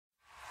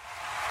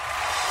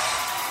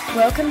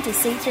Welcome to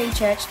C3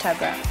 Church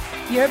Tuggerah.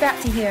 You're about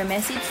to hear a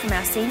message from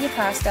our senior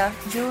pastor,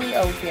 Julie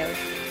Oldfield.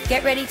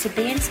 Get ready to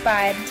be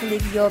inspired to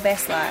live your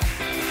best life.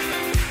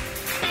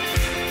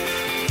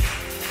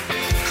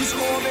 'Cause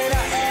all that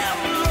I am,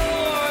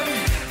 Lord,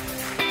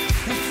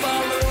 will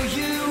follow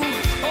you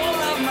all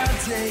of my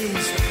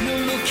days. No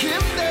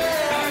looking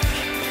back,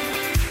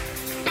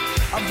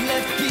 I've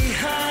left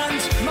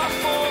behind my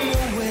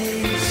former ways.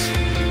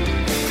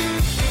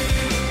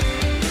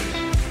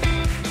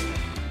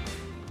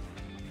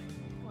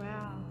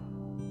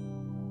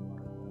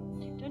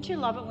 Don't you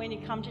love it when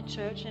you come to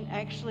church and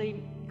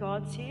actually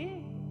God's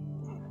here?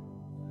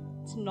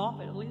 It's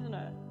novel, isn't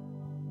it?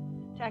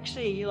 To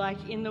actually,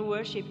 like in the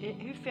worship,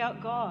 who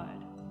felt God?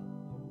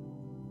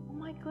 Oh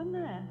my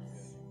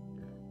goodness.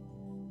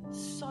 It's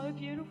so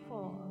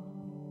beautiful.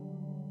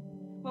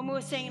 When we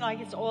were singing like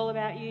it's all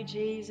about you,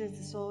 Jesus,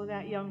 it's all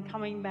about you, I'm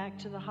coming back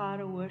to the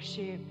heart of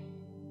worship.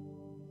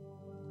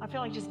 I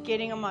feel like just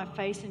getting on my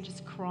face and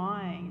just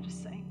crying,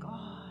 just saying,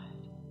 God,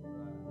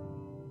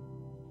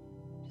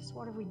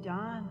 what have we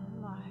done?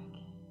 Like,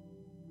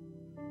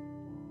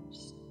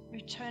 just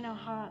return our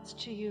hearts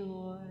to you,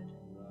 Lord.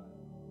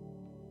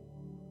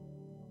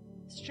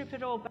 Strip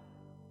it all back.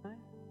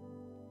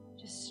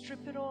 Just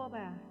strip it all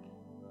back.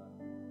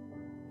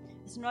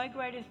 There's no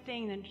greater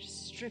thing than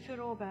just strip it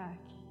all back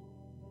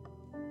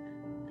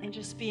and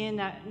just be in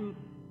that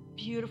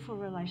beautiful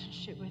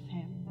relationship with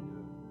Him.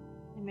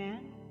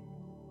 Amen?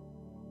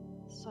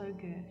 So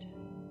good.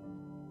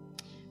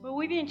 Well,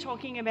 we've been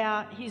talking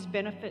about His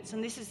benefits,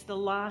 and this is the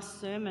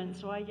last sermon,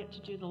 so I get to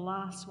do the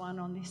last one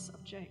on this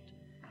subject.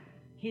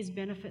 His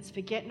benefits.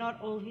 Forget not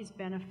all His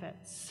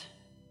benefits.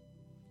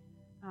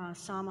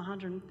 Psalm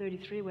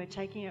 133, we're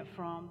taking it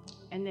from.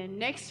 And then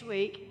next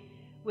week,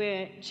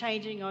 we're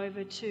changing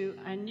over to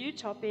a new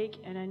topic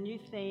and a new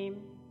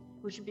theme,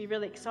 which would be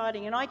really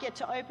exciting. And I get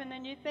to open the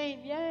new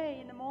theme,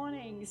 yay, in the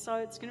morning. So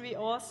it's going to be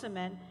awesome.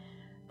 And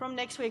from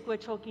next week, we're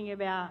talking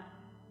about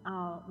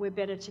we're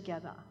better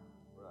together.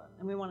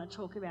 And we want to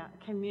talk about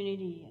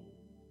community and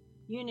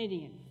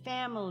unity and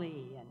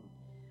family and,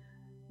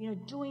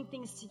 doing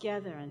things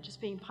together and just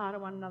being part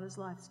of one another's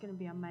life. It's going to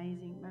be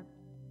amazing. But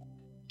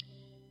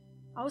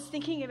I was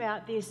thinking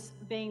about this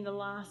being the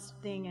last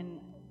thing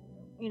and,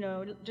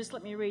 just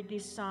let me read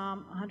this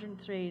Psalm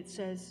 103. It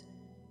says,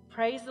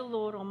 praise the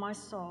Lord, all my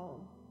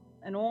soul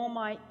and all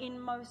my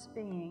inmost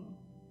being.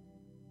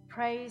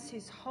 Praise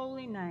His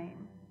holy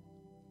name.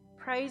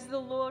 Praise the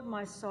Lord,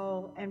 my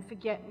soul, and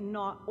forget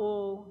not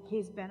all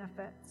His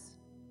benefits.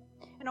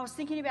 And I was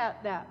thinking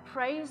about that.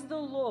 Praise the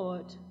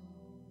Lord,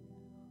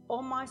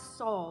 all my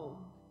soul,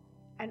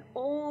 and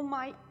all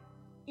my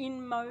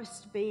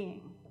inmost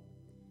being.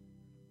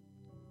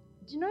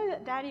 Do you know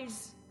that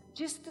is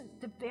just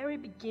the very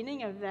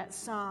beginning of that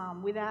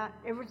psalm? Without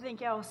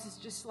everything else is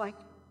just like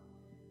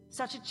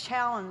such a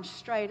challenge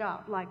straight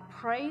up. Like,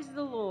 praise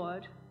the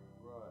Lord,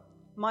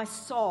 my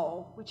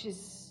soul, which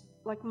is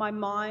like my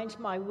mind,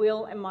 my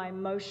will, and my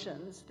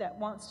emotions that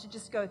wants to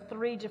just go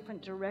three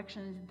different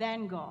directions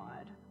than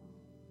God.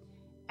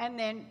 And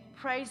then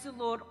praise the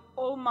Lord,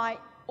 all my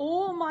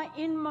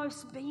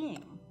inmost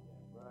being.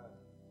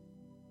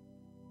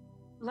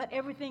 Let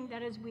everything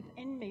that is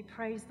within me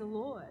praise the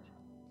Lord.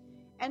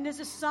 And there's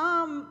a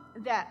psalm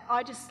that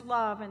I just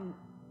love, and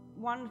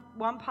one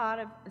part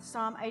of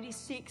Psalm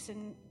 86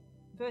 and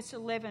verse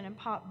 11 and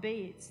part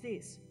B, it's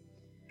this.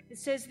 It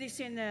says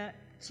this in the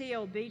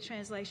TLB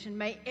translation,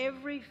 may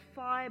every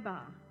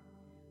fibre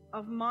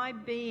of my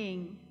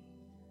being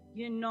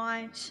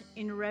unite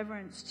in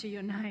reverence to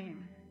your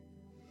name.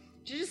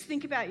 Do you just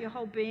think about your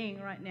whole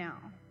being right now?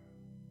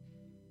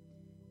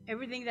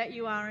 Everything that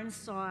you are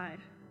inside.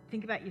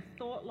 Think about your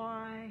thought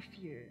life,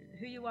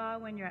 who you are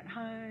when you're at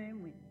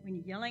home, when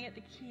you're yelling at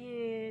the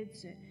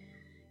kids,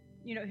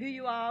 who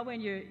you are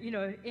when you're,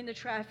 in the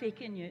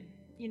traffic and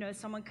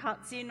someone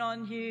cuts in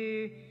on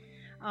you.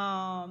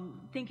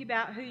 Think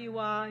about who you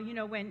are,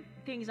 when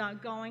things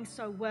aren't going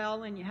so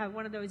well and you have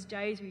one of those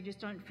days where you just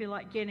don't feel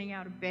like getting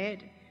out of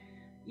bed.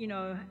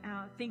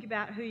 Think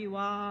about who you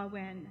are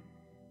when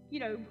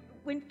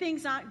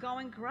things aren't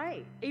going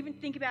great. Even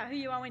think about who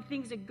you are when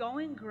things are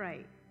going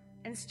great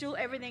and still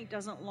everything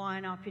doesn't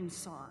line up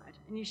inside.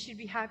 And you should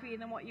be happier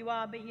than what you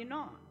are, but you're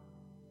not.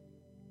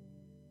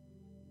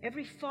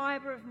 Every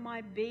fibre of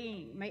my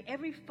being, may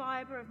every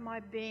fibre of my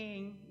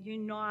being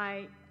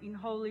unite in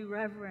holy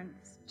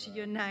reverence to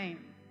your name.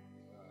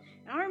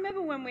 And I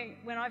remember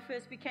when I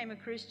first became a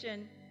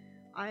Christian,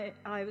 I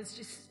was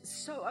just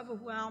so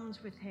overwhelmed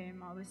with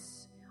Him.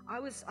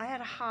 I had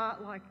a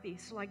heart like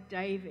this, like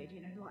David,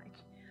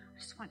 I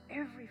just want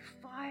every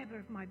fibre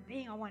of my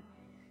being. I want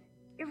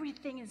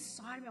everything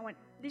inside of me.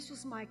 This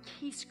was my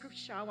key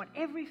scripture. I want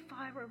every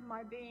fibre of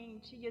my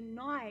being to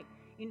unite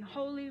in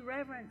holy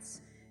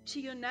reverence to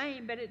your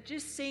name. But it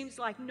just seems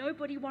like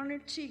nobody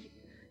wanted to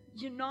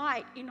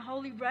unite in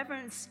holy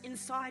reverence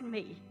inside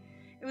me.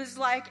 It was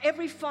like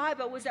every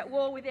fibre was at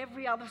war with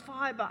every other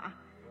fibre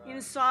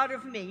inside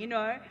of me,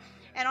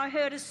 And I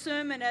heard a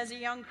sermon as a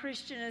young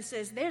Christian that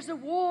says, there's a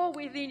war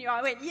within you.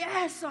 I went,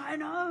 yes, I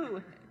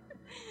know.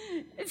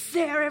 It's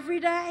there every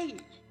day.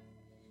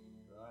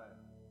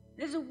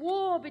 There's a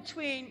war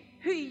between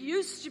who you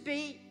used to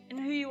be and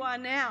who you are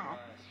now.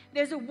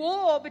 There's a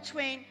war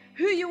between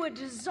who you were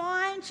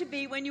designed to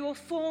be when you were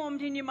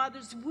formed in your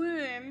mother's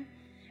womb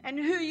and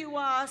who you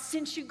are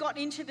since you got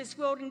into this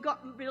world and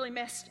got really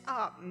messed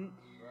up.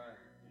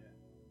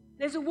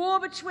 There's a war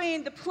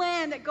between the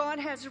plan that God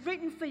has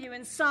written for you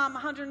in Psalm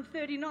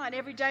 139.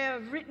 Every day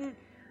I've written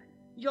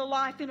your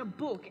life in a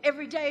book.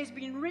 Every day has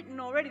been written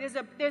already.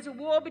 There's a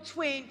war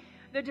between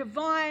the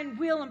divine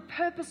will and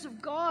purpose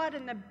of God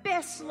and the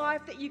best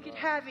life that you could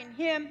have in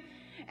Him,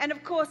 and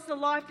of course the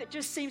life that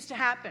just seems to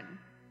happen.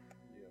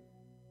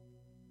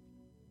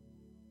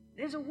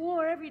 There's a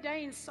war every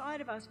day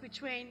inside of us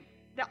between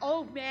the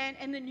old man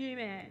and the new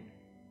man.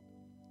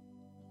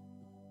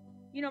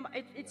 You know,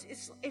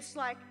 it's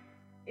like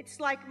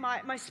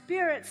my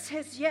spirit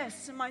says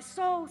yes, and my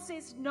soul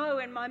says no,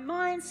 and my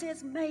mind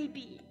says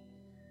maybe,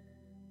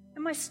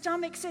 and my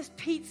stomach says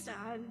pizza,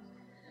 and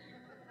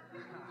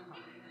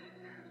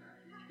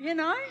you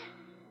know,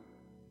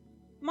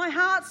 my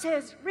heart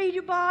says read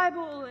your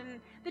Bible, and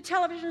the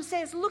television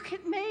says look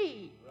at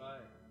me.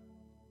 Right.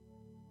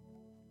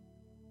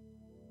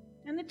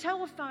 And the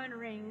telephone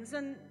rings,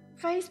 and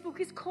Facebook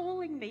is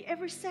calling me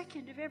every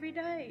second of every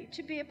day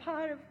to be a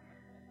part of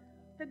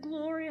the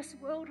glorious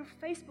world of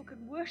Facebook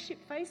and worship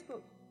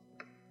Facebook.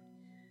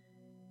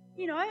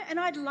 You know, and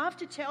I'd love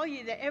to tell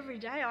you that every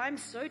day I'm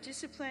so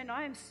disciplined,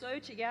 I am so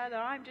together,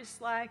 I'm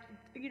just like,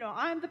 you know,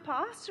 I'm the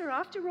pastor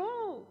after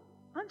all.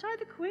 Aren't I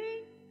the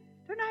queen?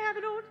 Don't I have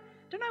it all?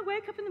 Don't I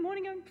wake up in the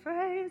morning and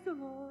praise the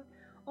Lord,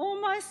 all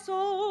my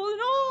soul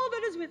and all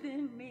that is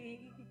within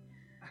me?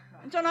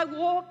 And don't I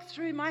walk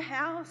through my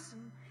house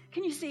and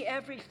can you see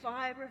every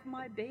fibre of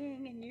my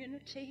being in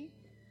unity?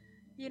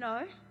 You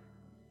know?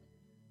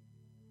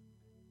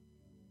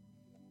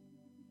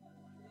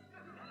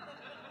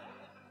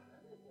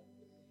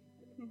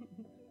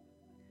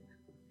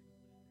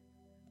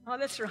 Oh,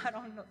 that's right,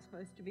 I'm not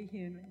supposed to be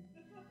human.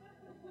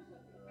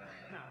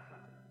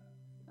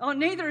 Oh,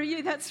 neither are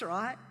you, that's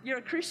right. You're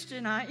a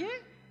Christian, aren't you?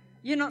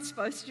 You're not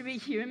supposed to be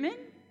human.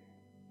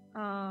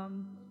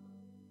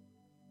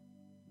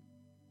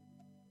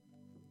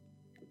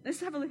 Let's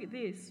have a look at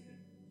this.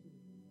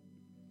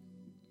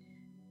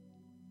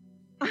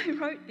 I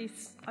wrote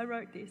this.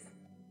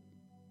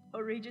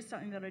 I'll read you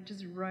something that I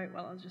just wrote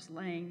while I was just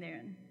laying there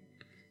and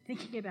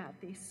thinking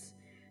about this.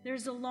 There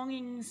is a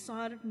longing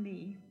inside of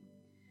me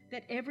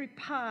that every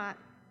part,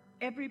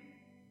 every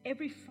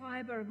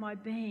fibre of my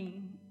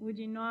being would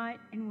unite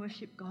and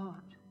worship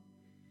God.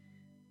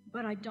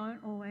 But I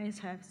don't always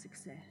have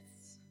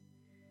success.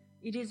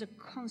 It is a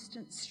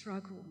constant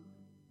struggle.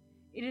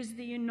 It is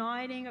the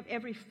uniting of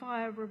every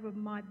fibre of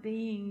my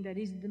being that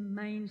is the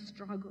main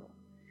struggle.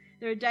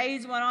 There are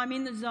days when I'm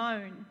in the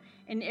zone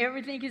and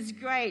everything is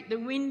great. The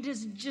wind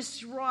is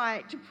just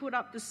right to put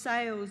up the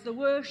sails. The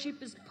worship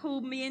has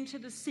pulled me into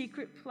the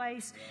secret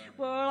place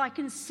where all I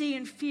can see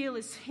and feel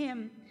is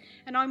Him.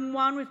 And I'm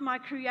one with my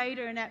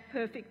Creator in that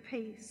perfect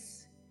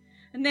peace.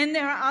 And then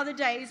there are other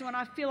days when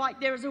I feel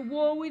like there is a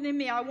war within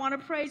me. I want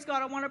to praise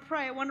God. I want to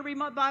pray. I want to read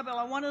my Bible.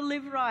 I want to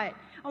live right.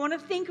 I want to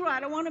think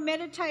right. I want to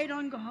meditate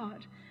on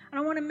God. And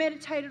I want to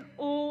meditate on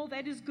all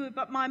that is good.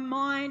 But my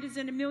mind is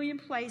in a million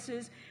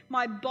places.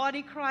 My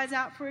body cries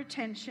out for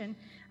attention.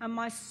 And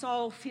my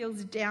soul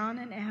feels down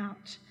and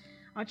out.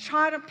 I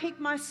try to pick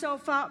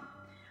myself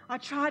up. I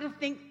try to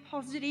think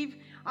positive.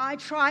 I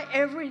try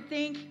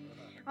everything.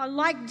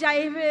 Like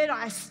David,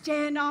 I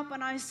stand up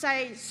and I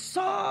say,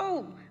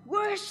 soul,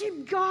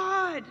 worship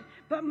God.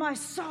 But my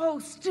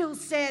soul still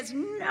says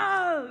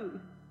no.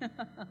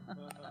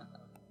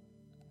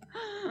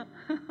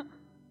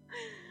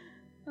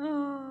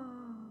 Oh.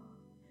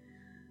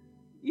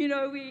 You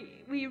know,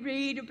 we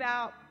read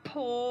about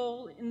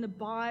Paul in the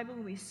Bible.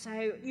 We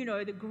say, you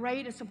know, the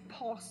greatest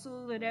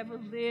apostle that ever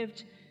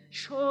lived.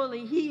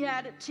 Surely he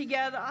had it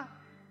together.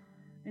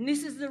 And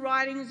this is the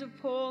writings of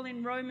Paul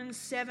in Romans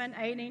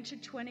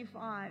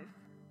 7:18-25.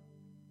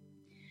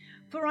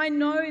 For I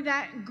know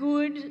that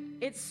good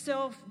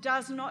itself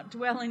does not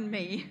dwell in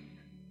me.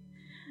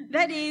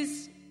 That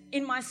is,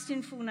 in my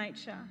sinful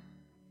nature.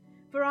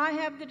 For I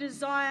have the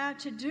desire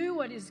to do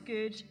what is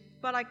good,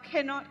 but I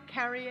cannot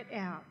carry it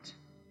out.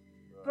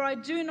 For I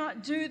do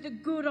not do the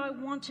good I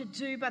want to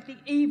do, but the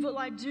evil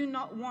I do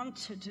not want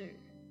to do.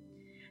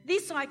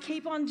 This I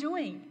keep on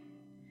doing.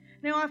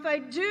 Now, if I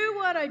do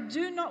what I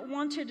do not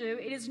want to do,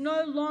 it is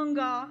no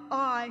longer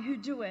I who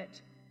do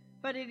it,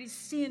 but it is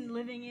sin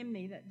living in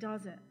me that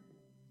does it.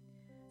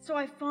 So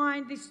I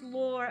find this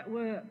law at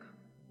work.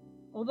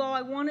 Although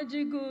I want to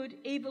do good,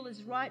 evil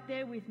is right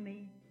there with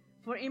me.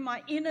 For in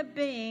my inner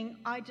being,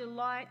 I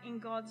delight in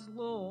God's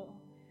law.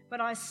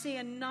 But I see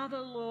another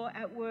law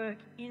at work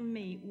in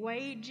me,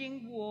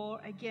 waging war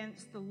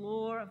against the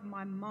law of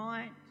my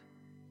mind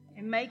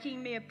and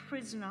making me a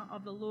prisoner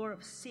of the law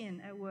of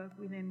sin at work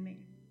within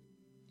me.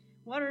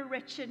 What a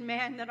wretched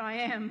man that I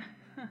am.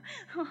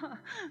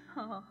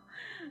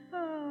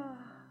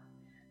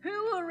 Who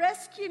will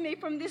rescue me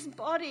from this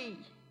body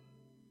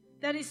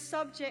that is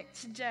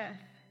subject to death?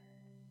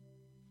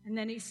 And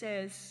then he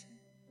says,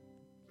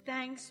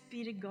 thanks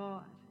be to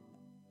God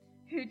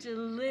who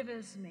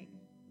delivers me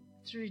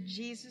through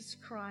Jesus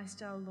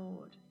Christ our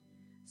Lord.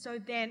 So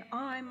then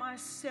I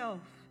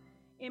myself,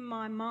 in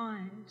my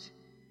mind,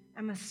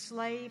 am a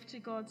slave to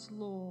God's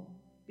law,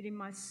 but in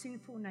my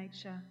sinful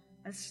nature,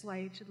 a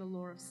slave to the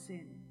law of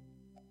sin.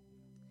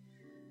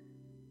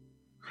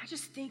 I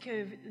just think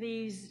of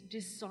these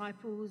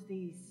disciples,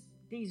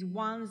 these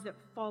ones that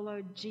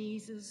followed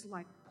Jesus,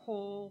 like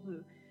Paul,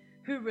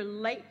 who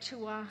relate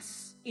to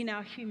us in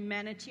our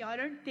humanity. I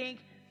don't think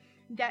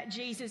that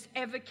Jesus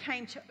ever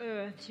came to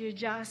earth to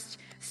just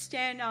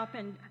stand up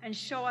and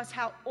show us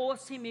how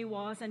awesome he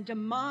was and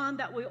demand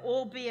that we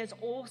all be as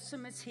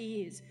awesome as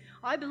he is.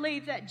 I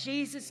believe that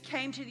Jesus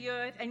came to the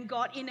earth and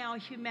got in our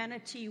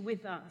humanity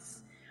with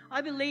us. I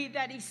believe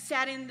that he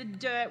sat in the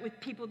dirt with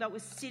people that were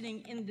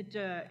sitting in the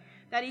dirt,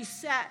 that he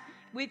sat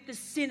with the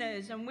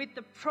sinners and with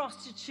the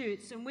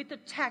prostitutes and with the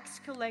tax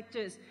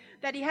collectors,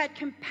 that he had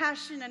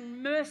compassion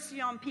and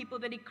mercy on people,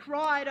 that he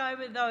cried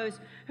over those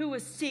who were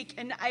sick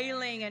and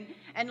ailing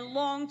and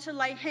longed to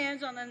lay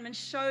hands on them and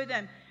show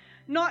them,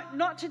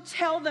 not to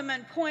tell them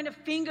and point a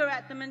finger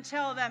at them and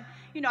tell them,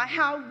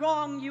 how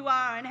wrong you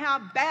are and how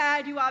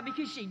bad you are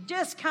because you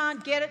just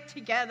can't get it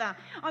together.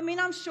 I mean,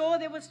 I'm sure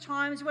there was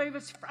times where he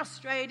was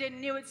frustrated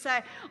and he would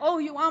say, oh,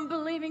 you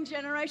unbelieving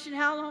generation,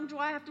 how long do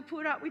I have to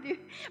put up with you?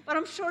 But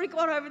I'm sure he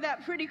got over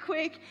that pretty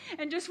quick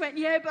and just went,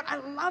 yeah, but I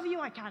love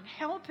you. I can't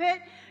help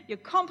it. You're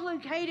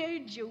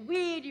complicated. You're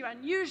weird. You're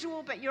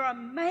unusual, but you're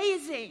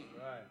amazing.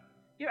 Right.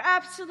 You're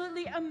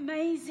absolutely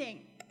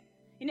amazing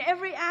in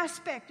every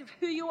aspect of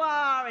who you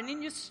are and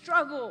in your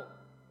struggle.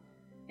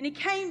 And he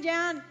came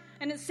down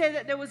and it said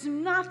that there was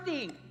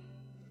nothing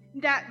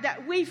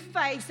that we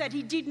face that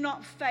he did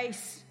not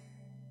face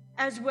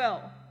as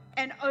well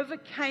and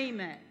overcame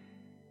it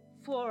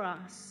for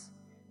us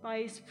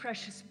by his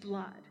precious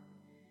blood.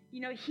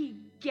 He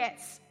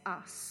gets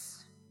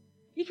us.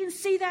 You can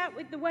see that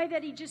with the way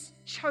that he just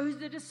chose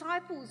the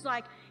disciples.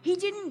 Like, he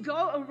didn't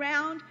go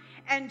around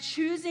and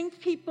choosing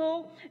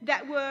people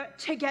that were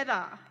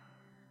together.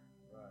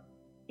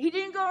 He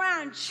didn't go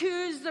around and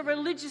choose the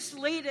religious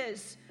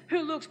leaders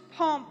who looked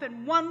pomp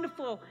and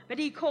wonderful, but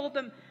he called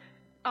them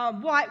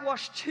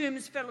whitewashed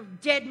tombs full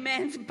of dead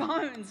man's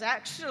bones,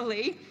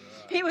 actually.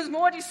 He was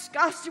more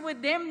disgusted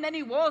with them than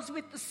he was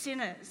with the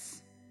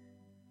sinners.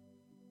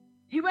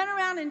 He went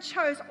around and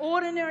chose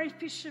ordinary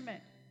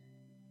fishermen.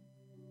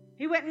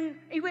 He went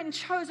and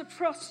chose a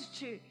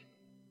prostitute.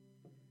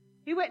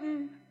 He went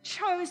and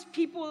chose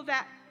people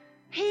that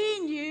he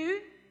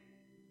knew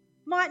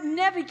might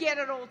never get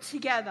it all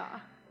together.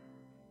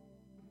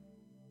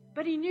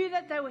 But he knew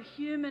that they were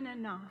human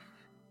enough,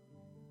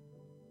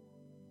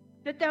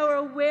 that they were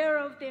aware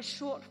of their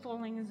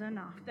shortfallings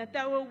enough, that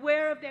they were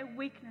aware of their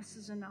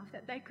weaknesses enough,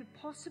 that they could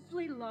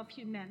possibly love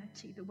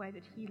humanity the way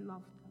that he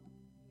loved them.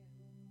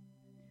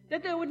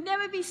 That they would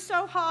never be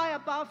so high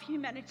above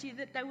humanity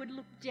that they would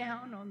look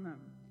down on them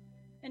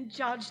and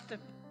judge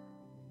them.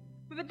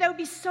 But they would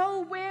be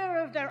so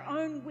aware of their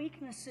own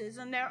weaknesses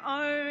and their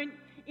own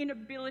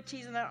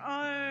inabilities and their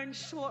own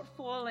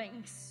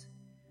shortfallings,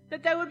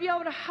 that they would be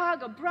able to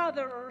hug a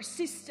brother or a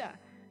sister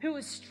who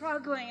was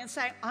struggling and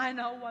say, I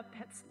know what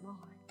that's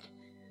like,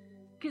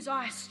 because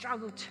I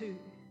struggle too.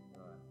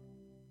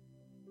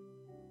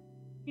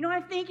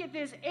 I think if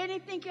there's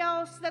anything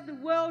else that the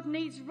world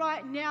needs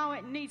right now,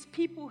 it needs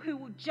people who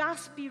will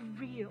just be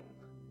real,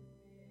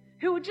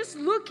 who will just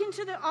look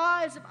into the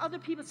eyes of other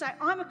people and say,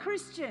 I'm a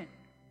Christian.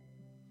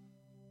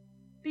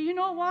 But you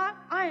know what?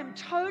 I am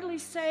totally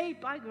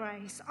saved by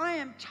grace. I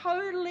am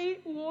totally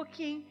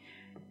walking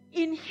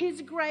in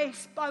his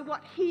grace by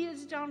what he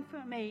has done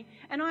for me.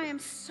 And I am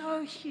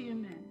so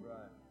human.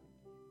 Right.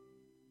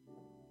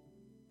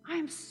 I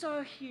am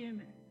so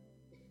human.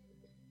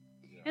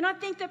 Yeah. And I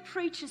think that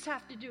preachers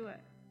have to do it.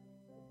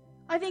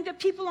 I think that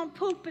people on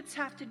pulpits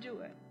have to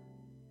do it.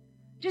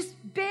 Just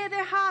bare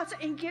their hearts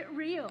and get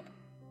real.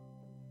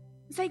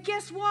 And say,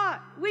 guess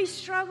what? We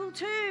struggle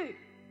too.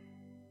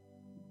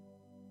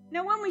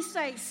 Now, when we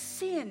say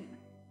sin,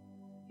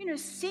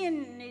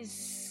 sin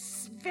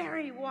is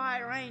very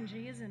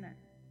wide-ranging, isn't it?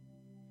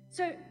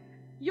 So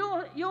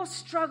your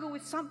struggle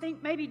with something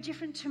may be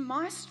different to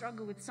my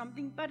struggle with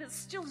something, but it's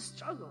still a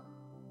struggle.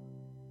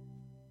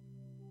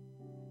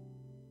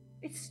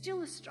 It's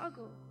still a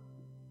struggle.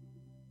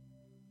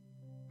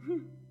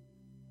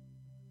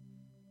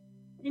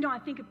 I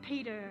think of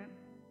Peter.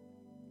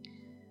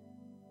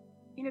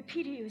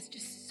 Peter was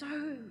just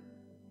so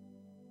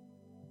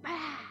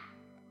bad.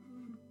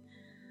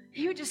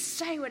 He would just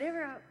say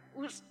whatever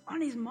was on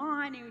his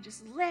mind. He would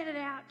just let it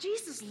out.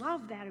 Jesus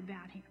loved that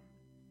about him.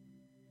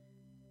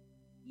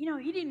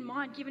 He didn't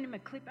mind giving him a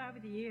clip over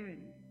the ear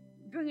and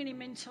bringing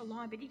him into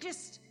line, but he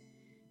just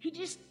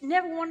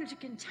never wanted to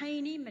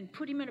contain him and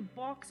put him in a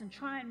box and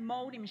try and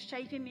mold him and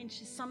shape him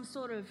into some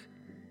sort of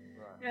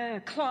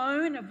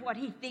clone of what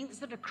he thinks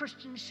that a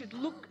Christian should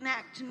look and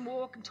act and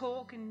walk and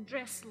talk and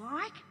dress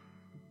like.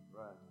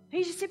 Right.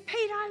 He just said,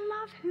 Peter, I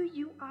love who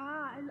you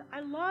are. I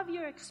love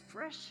your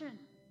expression.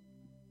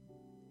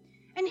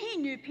 And he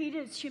knew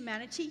Peter's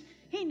humanity.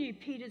 He knew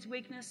Peter's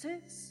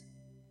weaknesses.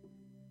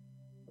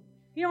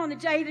 You know, on the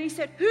day that he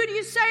said, who do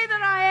you say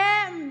that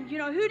I am? You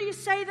know, who do you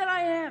say that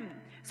I am?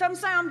 Some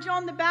say I'm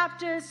John the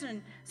Baptist,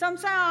 and some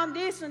say I'm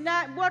this and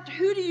that.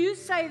 Who do you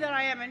say that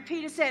I am? And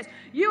Peter says,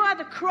 you are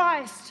the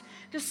Christ,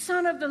 the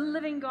Son of the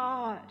living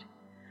God.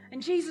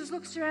 And Jesus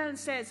looks around and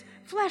says,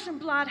 flesh and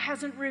blood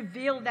hasn't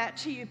revealed that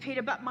to you,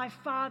 Peter, but my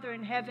Father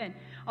in heaven.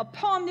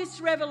 Upon this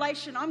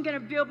revelation, I'm going to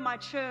build my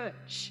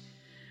church.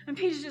 And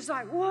Peter's just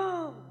like,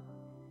 whoa,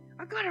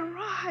 I got it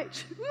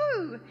right.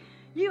 Woo.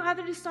 You are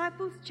the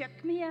disciples.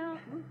 Check me out.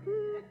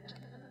 Woo-hoo.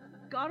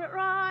 Got it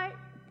right.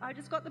 I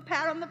just got the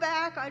pat on the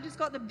back. I just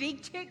got the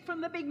big tick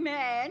from the big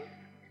man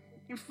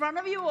in front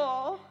of you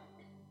all.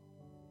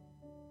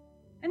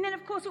 And then,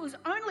 of course, it was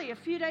only a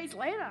few days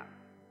later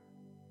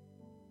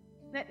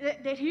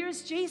that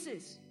here's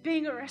Jesus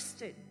being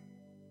arrested.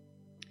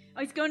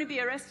 Oh, he's going to be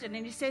arrested,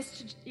 and he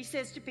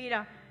says to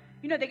Peter,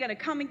 you know, they're going to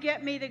come and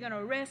get me, they're going to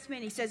arrest me.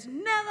 And he says, never,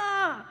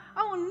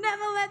 I will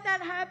never let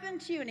that happen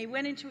to you. And he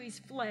went into his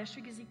flesh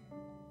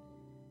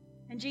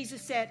and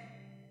Jesus said,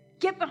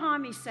 get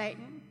behind me,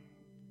 Satan.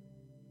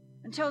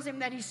 And tells him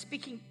that he's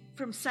speaking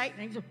from Satan.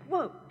 And he said,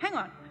 whoa, hang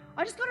on.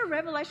 I just got a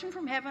revelation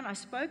from heaven. I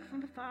spoke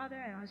from the Father,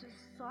 and I was just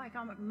like,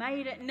 I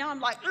made it. And now I'm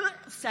like,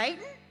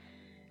 Satan?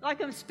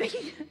 Like I'm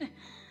speaking. And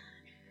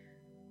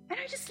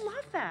I just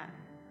love that.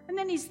 And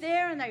then he's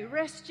there, and they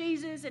arrest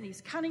Jesus, and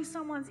he's cutting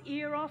someone's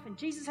ear off, and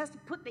Jesus has to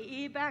put the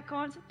ear back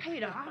on. I said,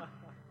 Peter,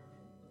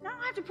 no,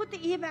 I have to put the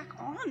ear back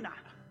on.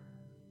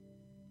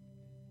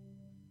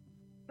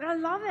 But I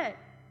love it,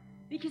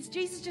 because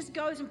Jesus just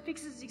goes and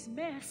fixes his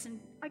mess, and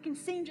I can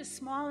see him just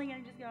smiling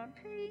and just going,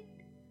 Pete.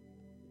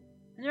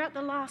 And they're at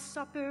the Last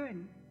Supper,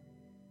 and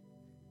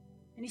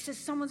he says,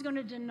 someone's going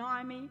to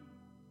deny me.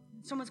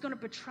 Someone's going to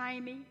betray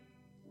me.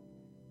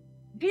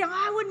 Peter,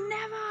 I would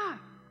never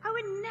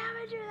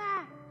do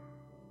that.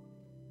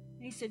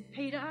 And he said,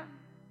 Peter,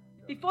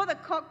 before the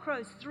cock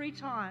crows 3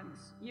 times,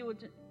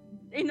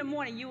 in the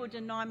morning, you will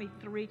deny me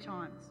 3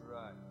 times.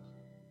 Right.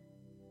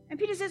 And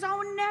Peter says, I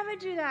would never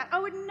do that. I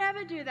would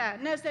never do that.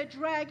 And as they're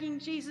dragging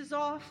Jesus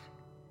off,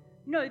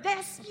 no,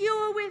 you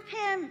were with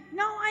him.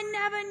 No, I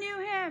never knew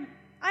him.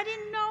 I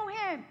didn't know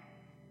him.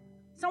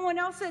 Someone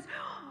else says,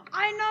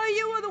 I know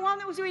you were the one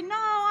that was with him. No,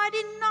 I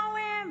didn't know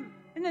him.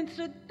 And then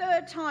the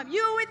 3rd time,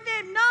 you were with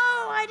him. No,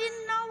 I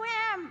didn't know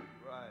him.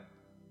 Right.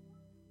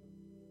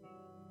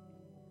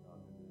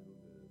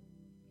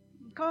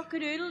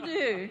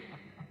 Cock-a-doodle-doo.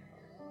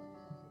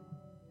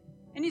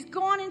 And he's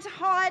gone into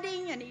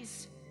hiding, and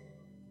he's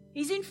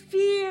in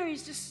fear. He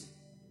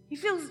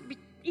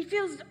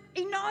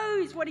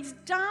knows what he's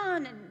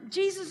done, and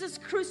Jesus is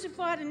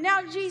crucified, and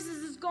now Jesus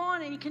is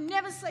gone, and he can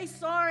never say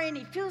sorry, and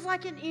he feels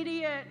like an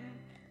idiot.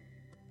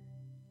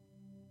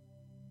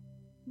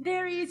 And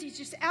there he is, he's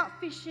just out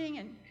fishing,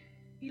 and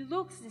he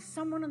looks, there's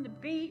someone on the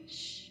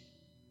beach.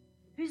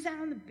 Who's that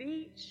on the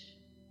beach?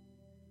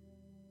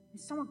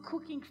 There's someone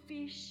cooking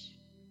fish.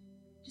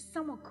 Just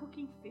someone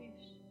cooking fish.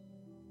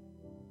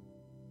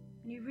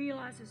 And he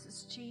realizes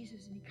it's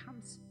Jesus, and he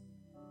comes.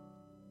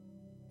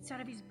 It's out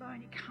of his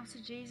bone. He comes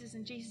to Jesus,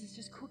 and Jesus is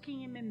just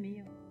cooking him a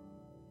meal.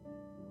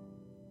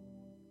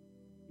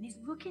 And he's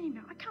looking at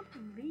him. I can't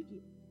believe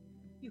you.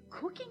 You're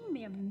cooking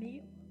me a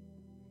meal.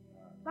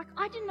 Like,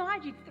 I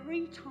denied you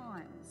 3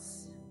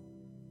 times,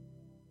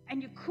 and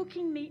you're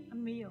cooking me a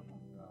meal.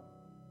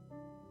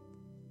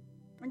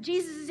 And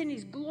Jesus is in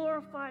his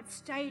glorified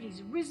state.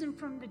 He's risen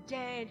from the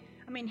dead.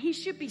 I mean, he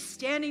should be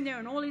standing there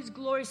in all his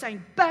glory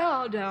saying,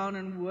 bow down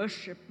and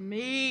worship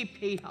me,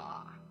 Peter.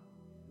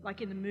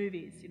 Like in the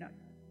movies, you know.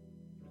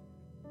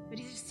 But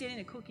he's just sitting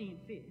there cooking and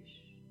fish.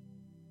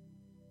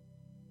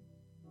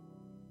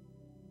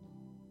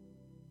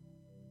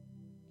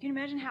 Can you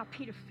imagine how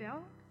Peter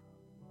felt?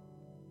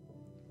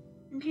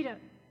 And Peter's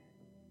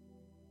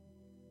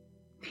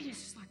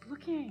just like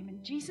looking at him,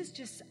 and Jesus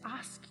just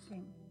asked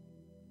him.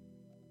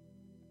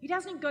 He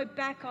doesn't go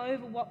back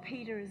over what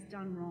Peter has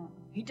done wrong.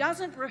 He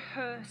doesn't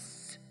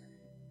rehearse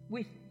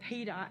with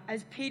Peter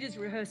as Peter's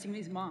rehearsing in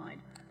his mind.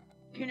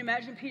 Can you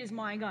imagine Peter's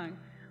mind going,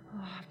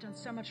 oh, I've done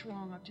so much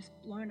wrong. I've just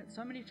blown it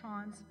so many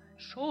times.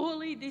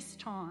 Surely this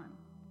time.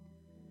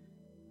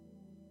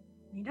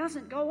 He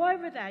doesn't go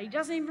over that. He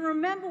doesn't even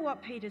remember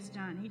what Peter's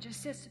done. He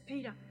just says to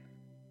Peter,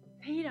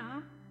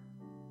 Peter,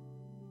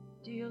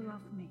 do you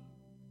love me?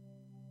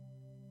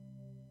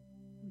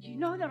 You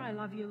know that I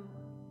love you,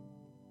 Lord.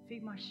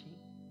 Feed my sheep.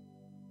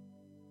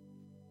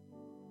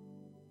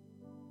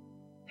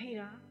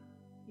 Peter,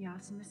 he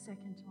asks him a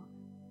 2nd time,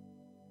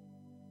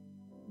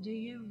 do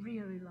you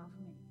really love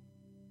me?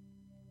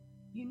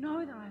 You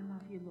know that I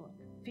love you, Lord.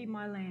 Feed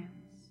my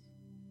lambs.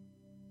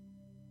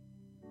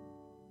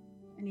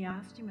 And he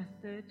asked him a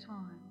 3rd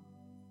time,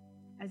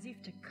 as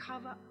if to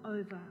cover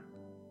over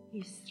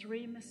his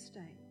 3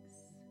 mistakes.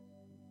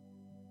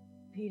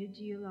 Peter,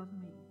 do you love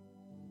me?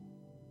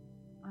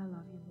 I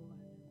love you, Lord.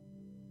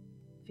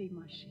 Feed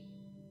my sheep.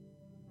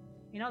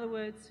 In other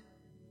words,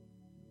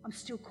 I'm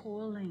still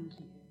calling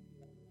you.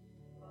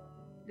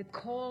 the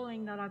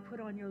calling that I put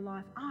on your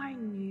life. I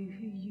knew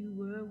who you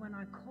were when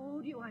I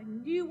called you. I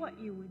knew what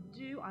you would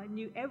do. I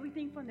knew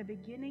everything from the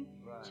beginning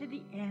to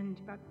the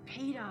end. But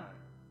Peter,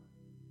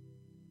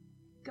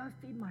 go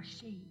feed my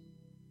sheep.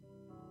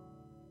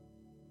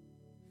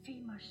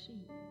 Feed my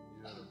sheep.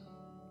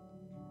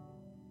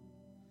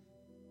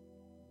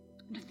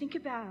 And to think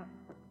about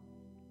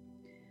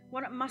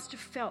what it must have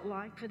felt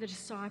like for the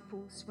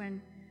disciples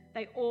when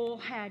they all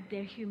had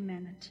their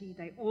humanity.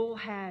 They all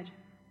had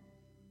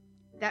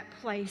that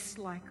place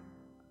like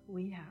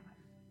we have.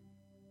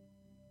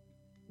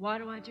 Why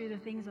do I do the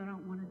things I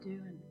don't want to do?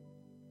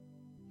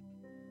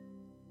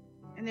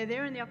 And they're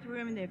there in the upper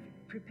room and they've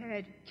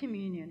prepared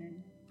communion.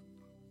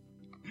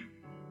 And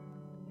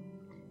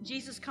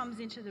Jesus comes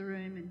into the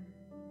room and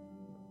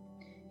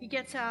he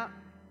gets out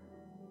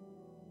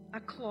a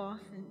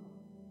cloth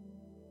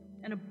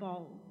and a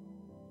bowl.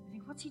 I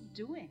think, what's he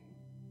doing?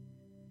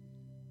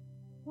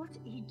 What's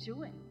he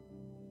doing?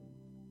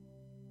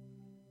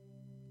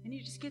 And he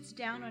just gets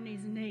down on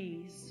his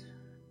knees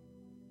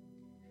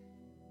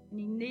and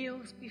he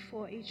kneels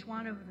before each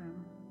one of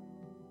them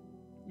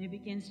and he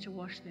begins to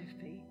wash their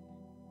feet.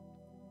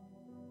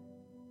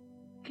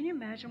 Can you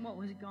imagine what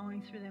was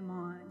going through their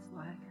minds?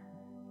 Like,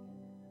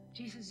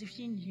 Jesus, if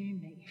you knew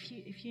me,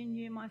 if you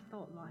knew my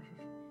thought life,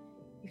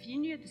 if you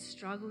knew the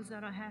struggles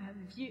that I have,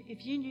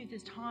 if you knew the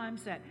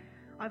times that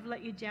I've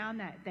let you down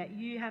that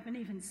you haven't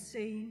even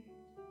seen,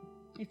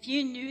 if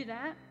you knew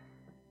that,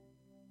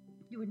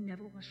 you would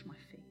never wash my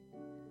feet.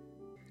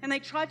 And they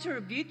tried to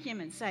rebuke him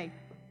and say,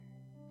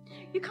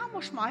 you can't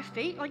wash my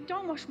feet. Like,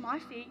 don't wash my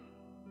feet.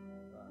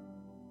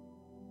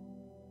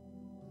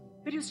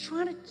 But he was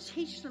trying to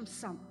teach them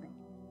something.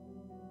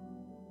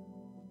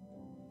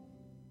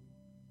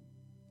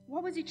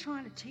 What was he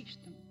trying to teach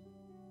them?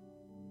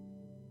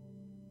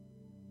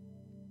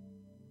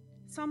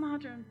 Psalm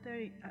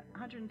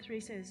 103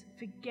 says,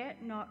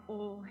 forget not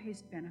all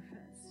his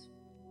benefits.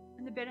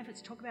 And the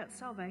benefits talk about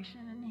salvation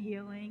and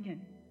healing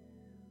and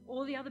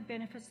all the other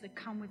benefits that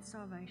come with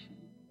salvation.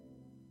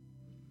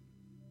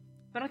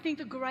 But I think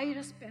the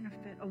greatest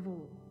benefit of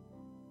all,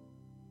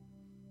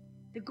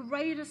 the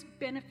greatest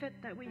benefit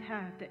that we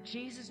have that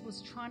Jesus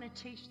was trying to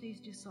teach these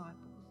disciples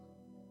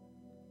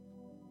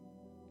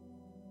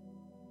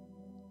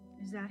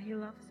is that he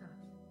loves us.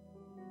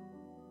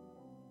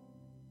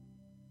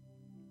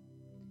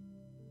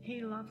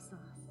 He loves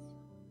us.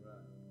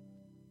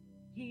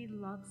 He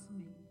loves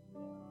me.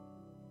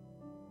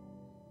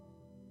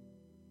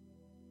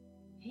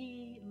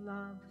 He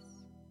loves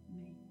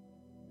me.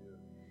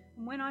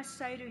 And when I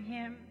say to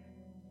him,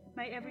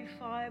 may every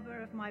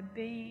fibre of my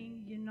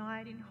being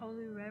unite in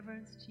holy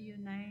reverence to your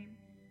name,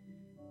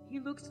 he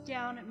looks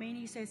down at me and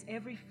he says,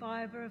 every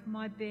fibre of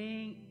my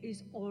being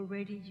is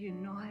already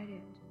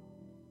united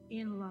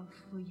in love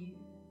for you,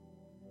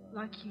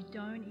 like you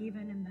don't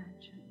even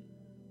imagine.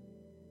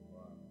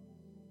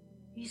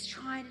 He's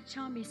trying to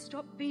tell me,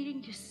 stop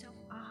beating yourself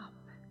up.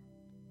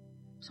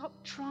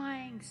 Stop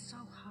trying so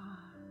hard.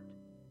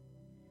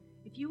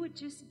 If you would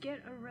just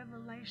get a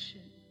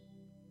revelation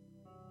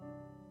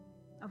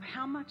of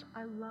how much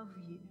I love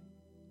you,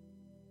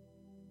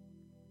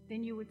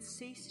 then you would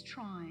cease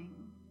trying.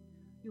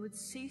 You would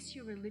cease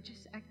your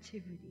religious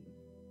activity.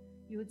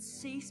 You would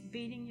cease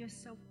beating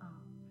yourself up.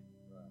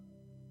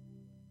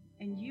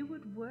 And you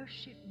would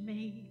worship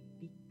me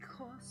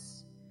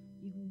because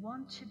you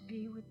want to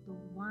be with the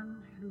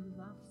one who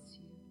loves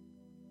you,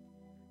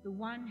 the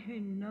one who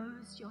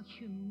knows your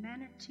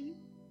humanity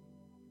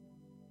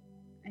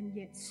and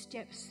yet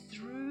steps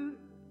through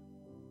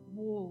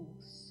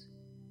walls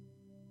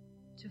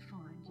to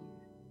find you,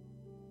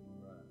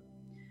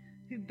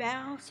 who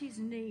bows his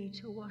knee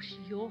to wash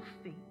your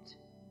feet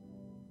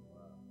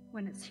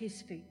when it's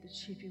his feet that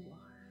should be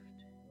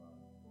washed,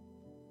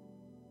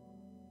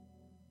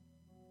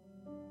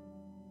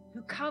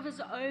 who covers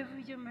over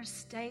your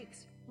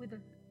mistakes with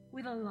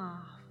a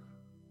laugh.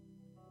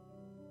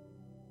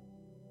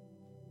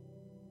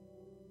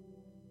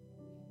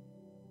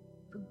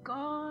 For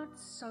God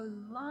so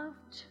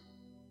loved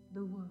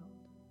the world,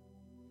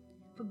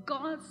 for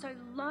God so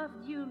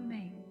loved you and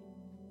me,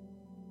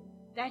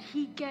 that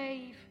he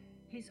gave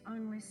his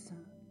only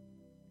son.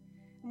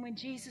 And when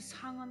Jesus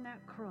hung on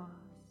that cross,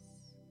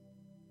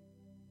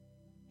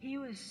 he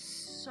was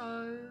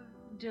so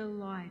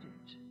delighted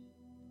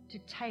to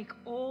take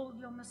all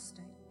your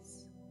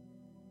mistakes,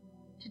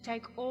 to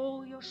take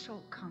all your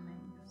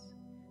shortcomings,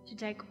 to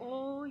take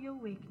all your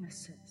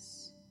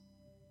weaknesses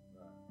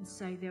and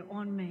say, they're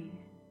on me.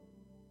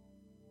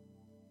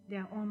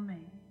 They're on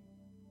me.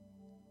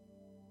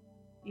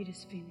 It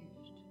is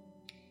finished.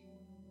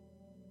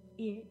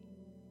 It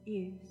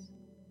is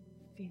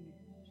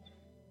finished.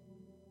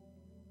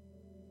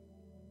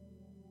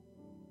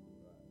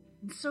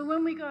 And so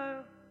when we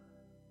go,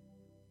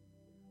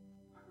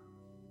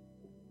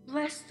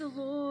 bless the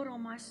Lord, O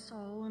my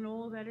soul, and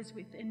all that is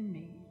within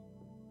me.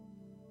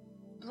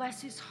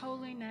 Bless his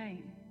holy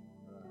name.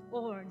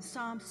 Or in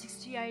Psalm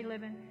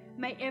 68:11,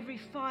 may every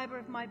fibre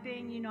of my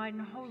being unite in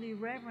holy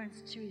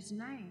reverence to his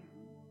name.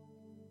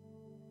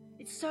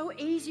 It's so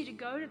easy to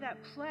go to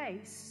that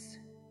place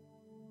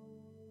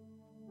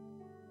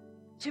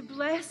to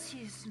bless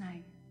his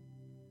name,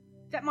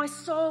 that my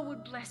soul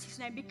would bless his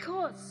name,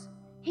 because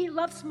he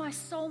loves my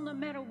soul no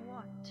matter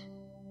what.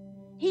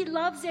 He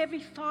loves every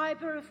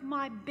fiber of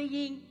my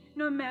being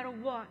no matter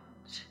what.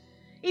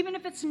 Even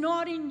if it's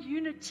not in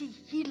unity,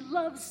 he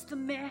loves the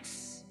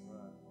mess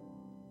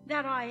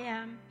that I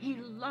am. He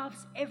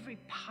loves every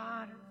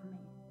part of me.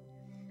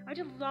 I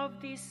just love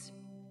this.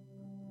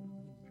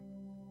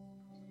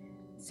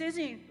 It says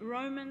in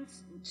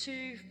Romans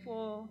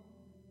 2:4,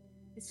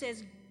 it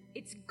says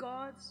it's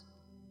God's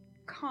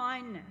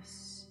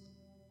kindness.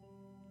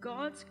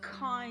 God's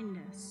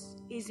kindness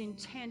is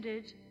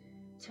intended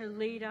to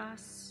lead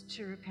us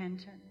to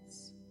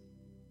repentance.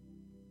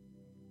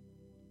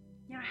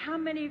 You know, how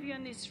many of you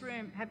in this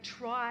room have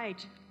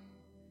tried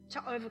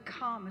to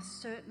overcome a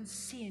certain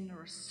sin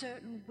or a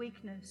certain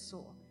weakness,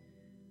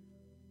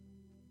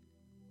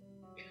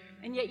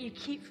 and yet you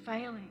keep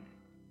failing?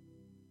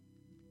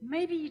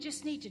 Maybe you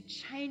just need to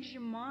change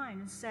your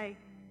mind and say,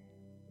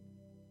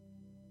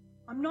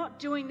 I'm not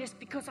doing this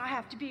because I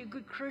have to be a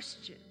good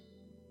Christian.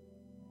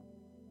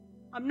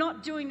 I'm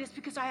not doing this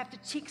because I have to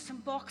tick some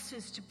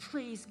boxes to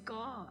please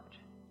God.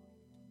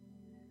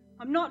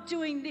 I'm not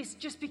doing this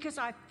just because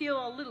I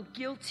feel a little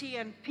guilty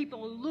and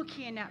people are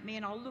looking at me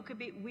and I'll look a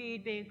bit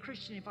weird being a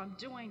Christian if I'm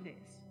doing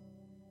this.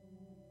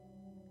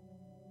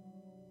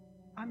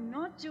 I'm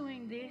not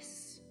doing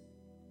this,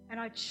 and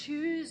I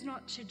choose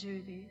not to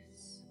do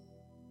this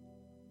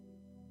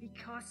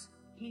because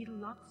he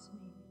loves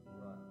me.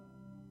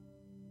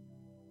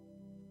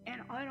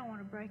 And I don't want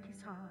to break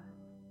his heart.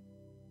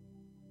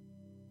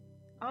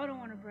 I don't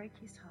want to break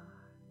his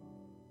heart.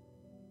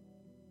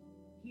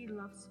 He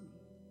loves me.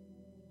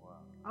 Wow.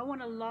 I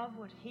want to love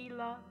what he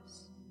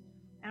loves.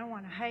 And I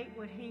want to hate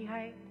what he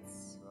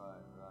hates.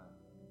 Right.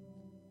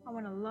 I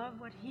want to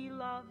love what he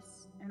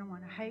loves, and I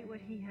want to hate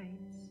what he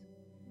hates.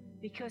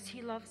 Because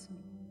he loves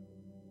me.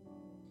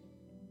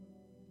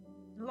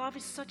 Love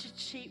is such a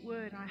cheap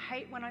word. I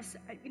hate when I say,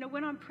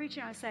 when I'm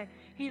preaching, I say,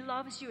 he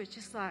loves you. It's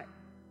just like,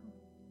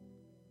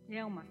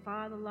 well, my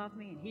father loved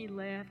me and he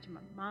left, and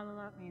my mother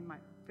loved me, and my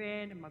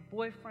friend and my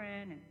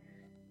boyfriend, and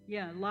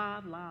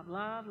love.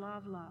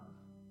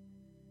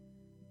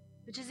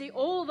 But you see,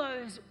 all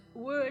those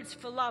words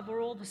for love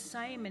are all the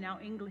same in our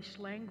English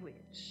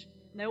language.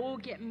 And they all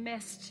get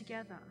messed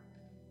together.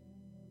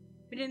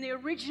 But in the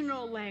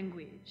original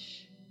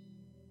language,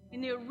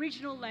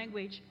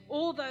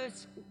 all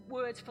those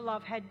words for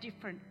love had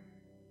different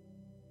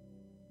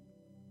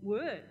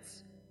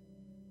words.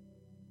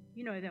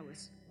 There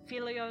was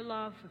filial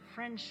love for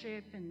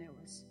friendship, and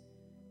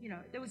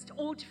there was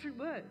all different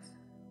words.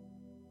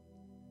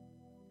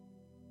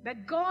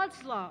 But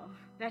God's love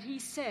that he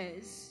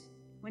says,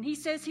 when he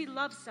says he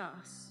loves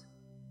us,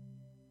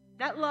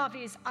 that love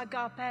is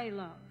agape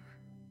love.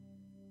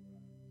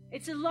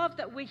 It's a love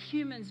that we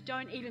humans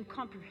don't even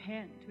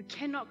comprehend. We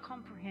cannot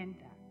comprehend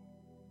that.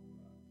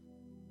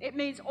 It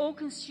means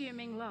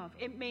all-consuming love.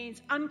 It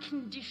means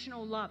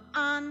unconditional love.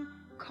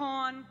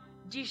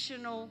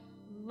 Unconditional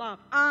love.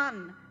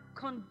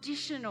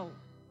 Unconditional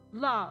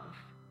love.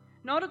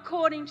 Not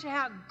according to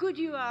how good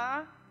you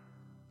are.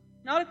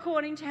 Not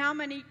according to how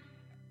many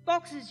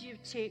boxes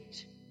you've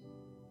ticked.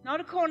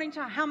 Not according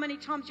to how many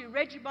times you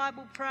read your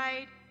Bible,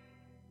 prayed.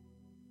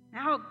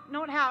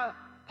 Not how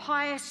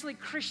piously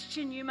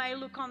Christian you may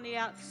look on the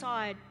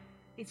outside.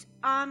 It's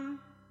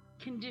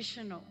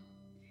unconditional.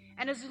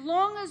 And as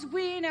long as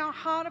we in our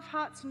heart of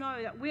hearts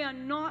know that we are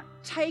not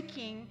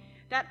taking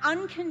that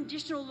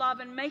unconditional love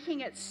and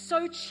making it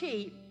so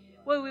cheap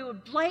where we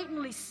would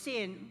blatantly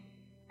sin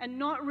and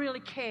not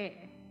really care.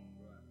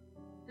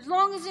 As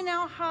long as in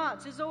our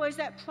hearts there's always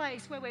that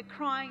place where we're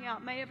crying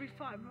out, may every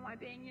fibre of my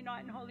being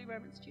unite in holy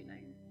reverence to your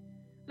name.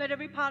 Let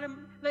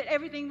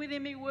everything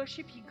within me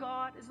worship you,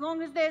 God. As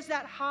long as there's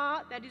that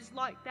heart that is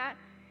like that,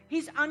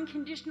 his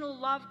unconditional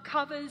love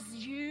covers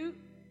you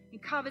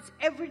and covers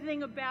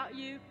everything about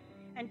you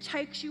and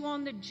takes you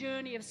on the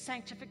journey of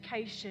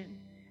sanctification,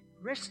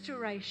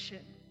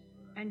 restoration,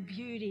 and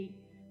beauty,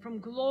 from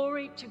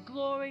glory to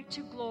glory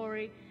to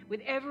glory, with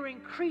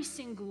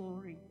ever-increasing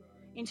glory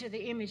into the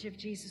image of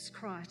Jesus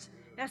Christ.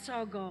 That's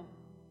our goal.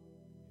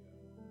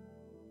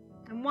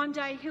 And one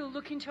day he'll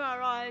look into our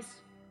eyes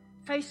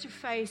face to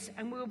face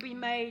and we'll be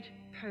made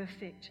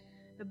perfect,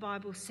 the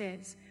Bible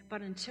says.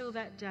 But until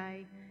that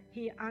day,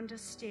 he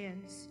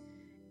understands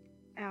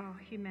our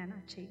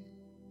humanity.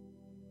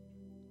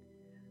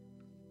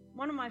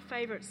 One of my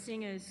favorite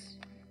singers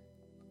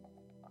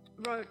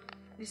wrote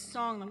this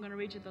song I'm going to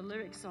read you the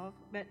lyrics of,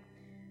 but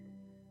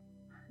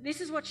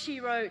this is what she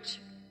wrote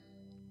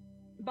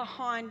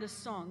behind the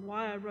song,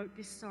 why I wrote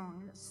this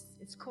song.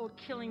 It's called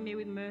Killing Me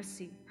with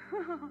Mercy.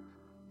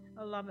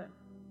 I love it.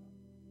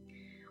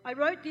 I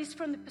wrote this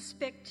from the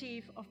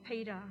perspective of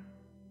Peter,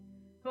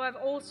 who I've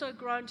also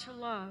grown to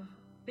love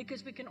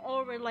because we can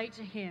all relate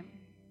to him.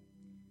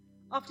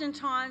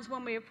 Oftentimes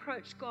when we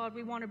approach God,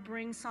 we want to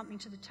bring something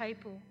to the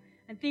table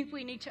and think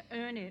we need to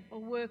earn it or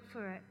work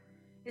for it,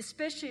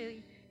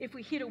 especially if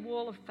we hit a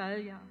wall of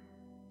failure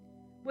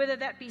whether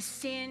that be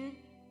sin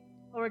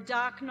or a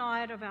dark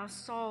night of our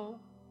soul.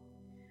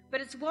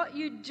 But it's what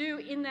you do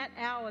in that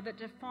hour that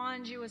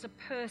defines you as a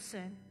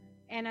person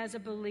and as a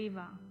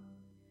believer.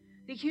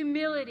 The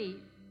humility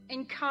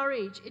and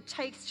courage it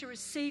takes to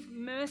receive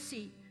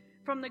mercy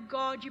from the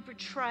God you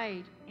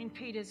betrayed in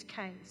Peter's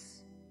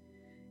case.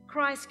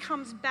 Christ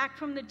comes back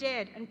from the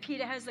dead, and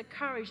Peter has the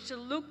courage to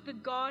look the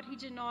God he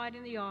denied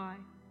in the eye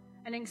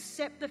and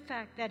accept the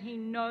fact that he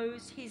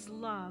knows he's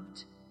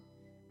loved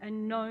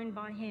and known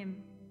by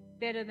him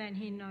better than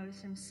he knows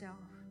himself.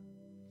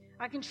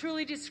 I can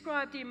truly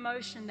describe the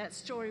emotion that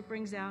story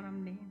brings out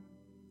on me.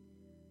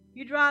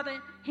 You'd rather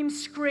him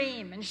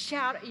scream and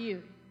shout at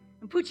you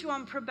and put you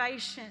on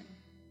probation,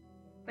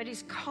 but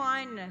his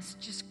kindness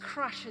just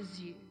crushes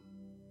you.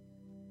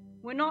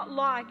 We're not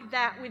like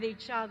that with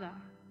each other.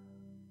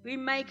 We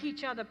make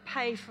each other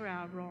pay for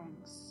our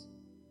wrongs.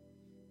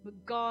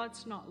 But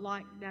God's not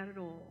like that at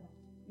all.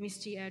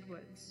 Misty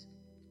Edwards.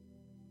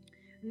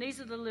 And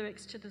these are the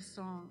lyrics to the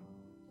song.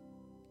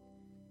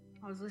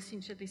 I was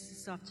listening to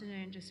this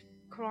afternoon, just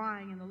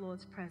crying in the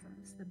Lord's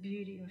presence, the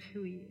beauty of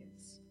who he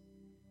is.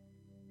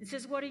 It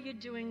says, "What are you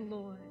doing,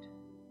 Lord,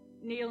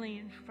 kneeling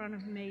in front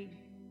of me?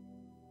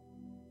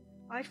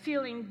 I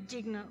feel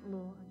indignant,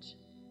 Lord,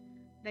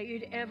 that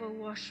you'd ever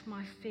wash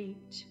my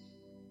feet.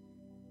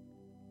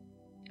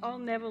 I'll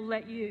never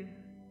let you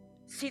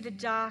see the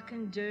dark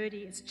and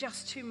dirty. It's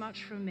just too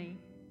much for me.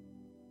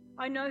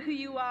 I know who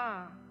you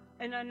are,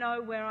 and I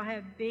know where I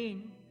have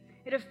been.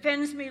 It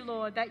offends me,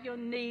 Lord, that your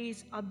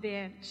knees are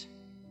bent.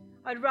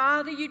 I'd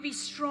rather you'd be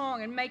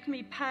strong and make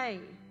me pay,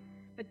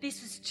 but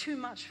this is too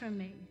much for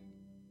me.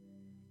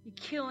 You're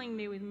killing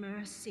me with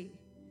mercy.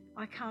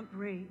 I can't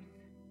breathe.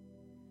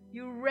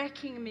 You're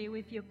wrecking me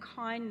with your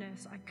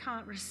kindness. I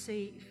can't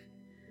receive.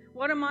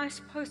 What am I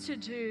supposed to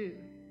do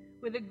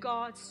with a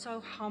God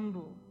so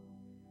humble?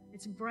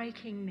 It's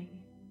breaking me.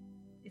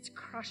 It's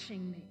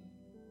crushing me.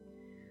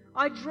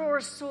 I draw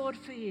a sword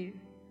for you.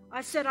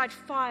 I said I'd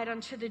fight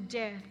unto the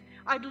death.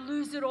 I'd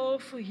lose it all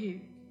for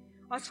you.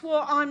 I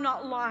swore I'm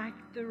not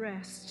like the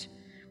rest.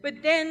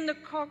 But then the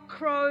cock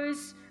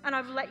crows and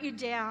I've let you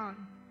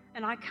down,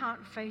 and I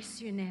can't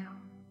face you now.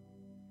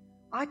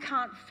 I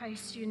can't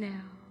face you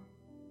now.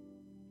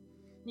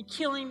 You're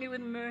killing me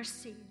with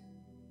mercy.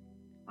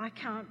 I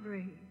can't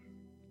breathe.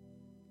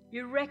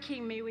 You're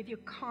wrecking me with your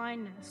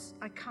kindness.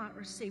 I can't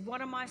receive.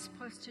 What am I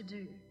supposed to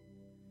do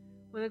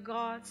with a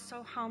God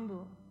so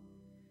humble?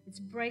 It's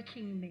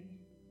breaking me.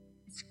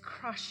 It's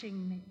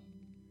crushing me.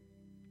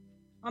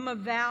 I'm a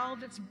vow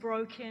that's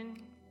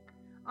broken.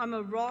 I'm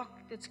a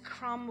rock that's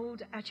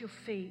crumbled at your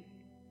feet,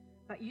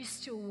 but you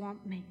still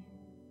want me.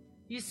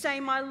 You say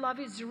my love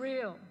is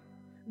real.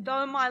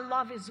 Though my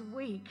love is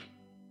weak,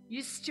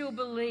 you still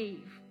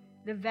believe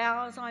the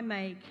vows I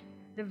make,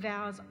 the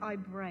vows I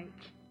break.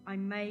 I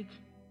make,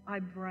 I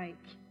break.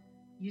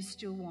 You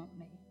still want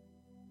me.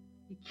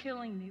 You're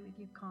killing me with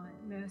your kind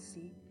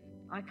mercy.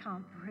 I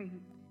can't breathe.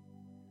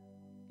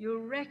 You're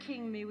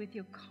wrecking me with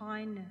your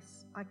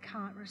kindness. I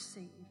can't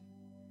receive.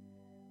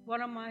 What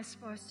am I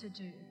supposed to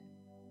do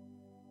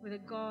with a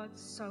God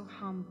so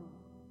humble?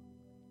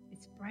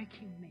 It's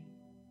breaking me.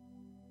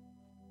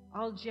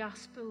 I'll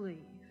just believe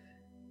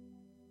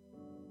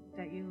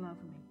that you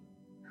love me.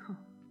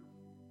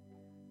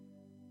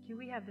 Can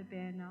we have the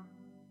band now,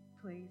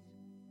 please?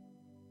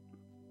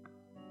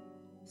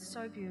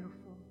 So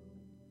beautiful.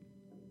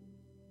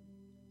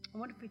 I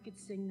wonder if we could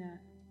sing that.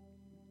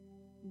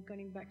 I'm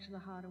getting back to the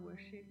heart of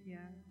worship, yeah.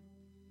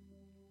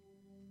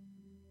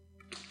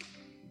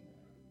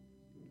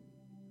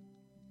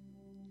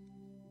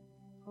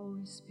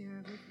 Holy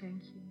Spirit, we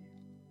thank you.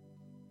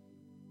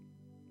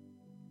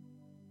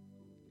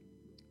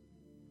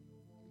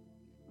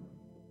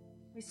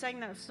 We sang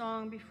that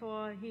song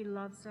before, He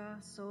loves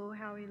us, oh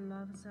how He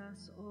loves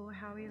us, oh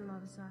how He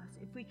loves us.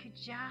 If we could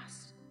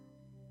just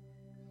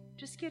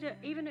get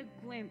even a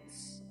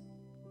glimpse,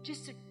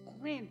 just a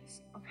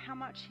glimpse of how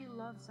much He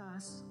loves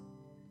us,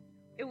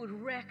 it would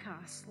wreck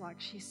us, like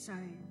she's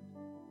saying.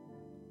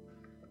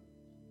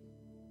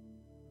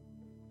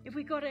 If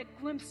we got a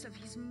glimpse of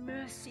His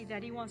mercy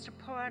that He wants to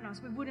pour on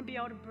us, we wouldn't be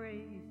able to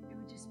breathe. It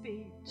would just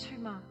be too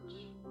much.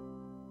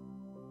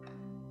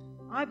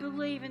 I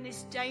believe in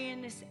this day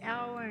and this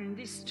hour and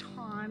this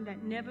time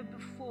that never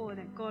before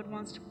that God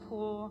wants to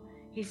pour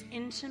His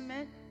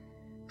intimate,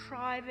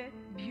 private,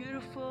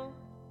 beautiful,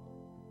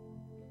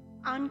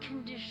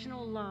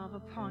 unconditional love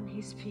upon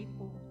His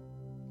people.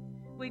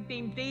 We've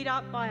been beat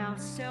up by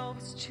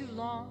ourselves too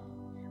long.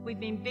 We've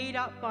been beat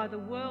up by the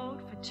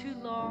world for too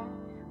long.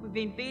 We've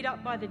been beat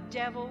up by the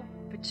devil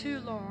for too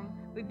long.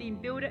 We've been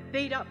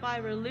beat up by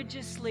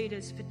religious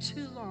leaders for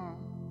too long.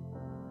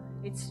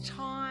 It's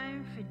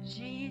time for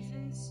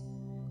Jesus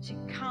to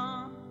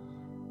come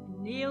and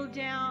kneel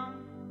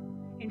down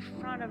in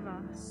front of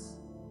us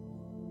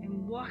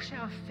and wash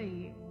our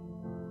feet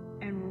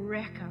and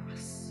wreck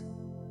us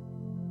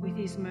with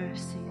His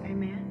mercy.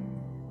 Amen.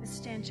 Let's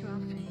stand to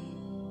our feet.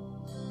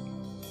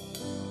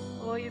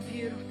 Oh, you're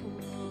beautiful,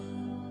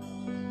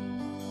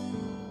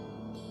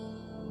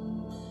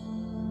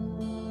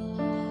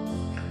 Lord.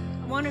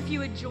 wonder if you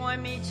would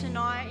join me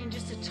tonight in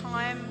just a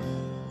time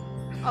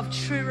of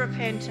true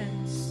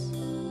repentance.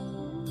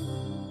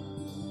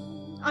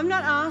 I'm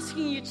not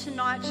asking you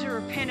tonight to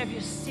repent of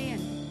your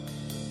sin.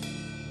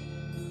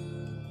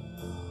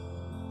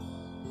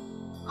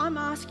 I'm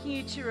asking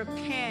you to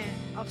repent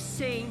of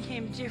seeing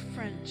him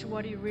different to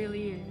what he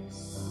really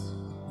is.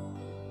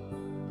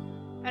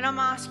 And I'm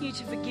asking you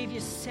to forgive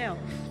yourself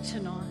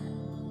tonight.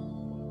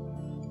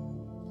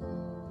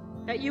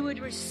 That you would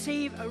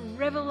receive a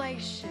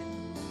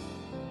revelation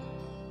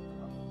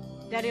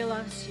that he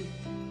loves you.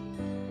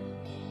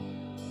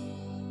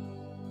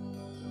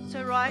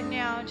 So right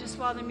now, just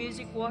while the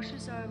music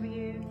washes over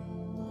you,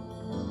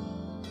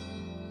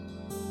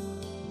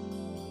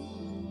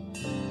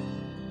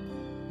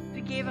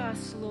 forgive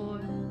us,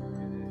 Lord.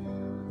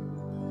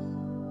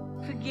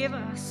 Forgive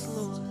us,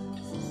 Lord.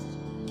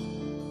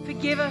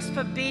 Forgive us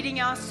for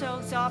beating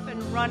ourselves up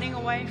and running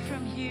away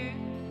from you.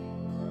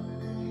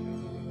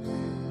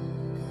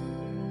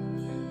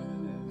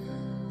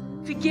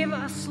 Forgive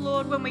us,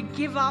 Lord, when we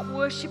give up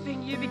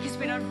worshiping you because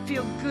we don't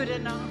feel good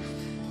enough.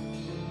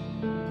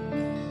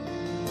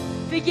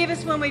 Forgive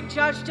us when we've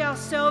judged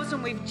ourselves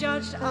and we've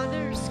judged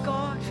others.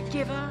 God,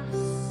 forgive us.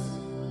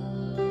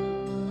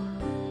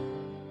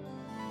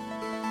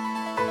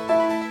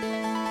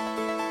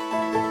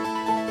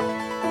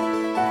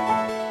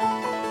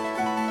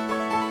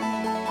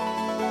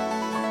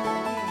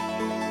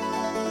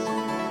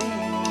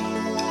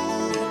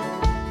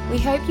 We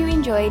hope you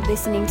enjoyed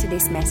listening to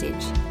this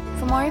message.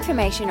 For more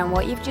information on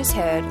what you've just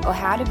heard or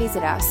how to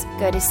visit us,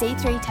 go to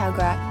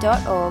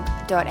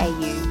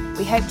c3tuggerah.org.au.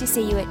 We hope to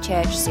see you at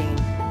church soon.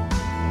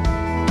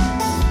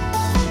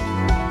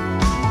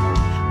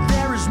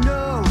 There is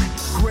no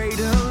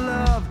greater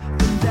love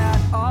than that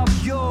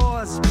of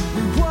yours.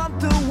 We want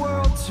the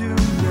world to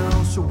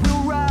know, so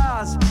we'll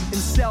rise in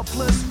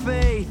selfless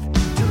faith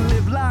to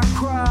live like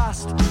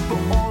Christ for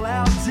all.